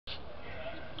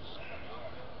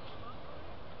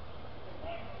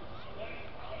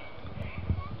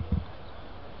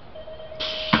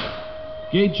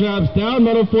Gate drops down,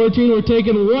 Moto 14, we're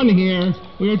taking one here.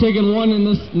 We are taking one in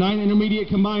this 9 intermediate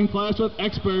combined class with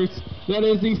experts. That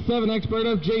is the 7 expert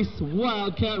of Jace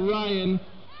Wildcat Ryan.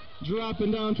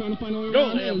 Dropping down, trying to find a way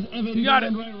around is Evan you got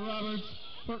it. Wright Roberts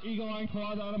for Eagle Line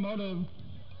Quads Automotive.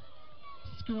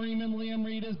 Screaming Liam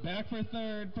Reed is back for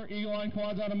 3rd for Eagle Line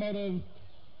Quads Automotive.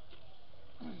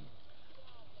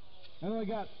 And then we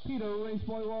got Peter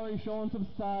Raceboy Laurie showing some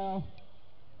style.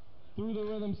 Through the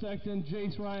rhythm section,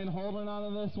 Jace Ryan holding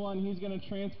on to this one. He's going to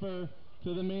transfer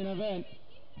to the main event.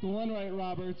 Glenn Wright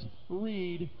Roberts,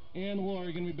 Reed, and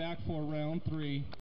Laurie going to be back for round 3.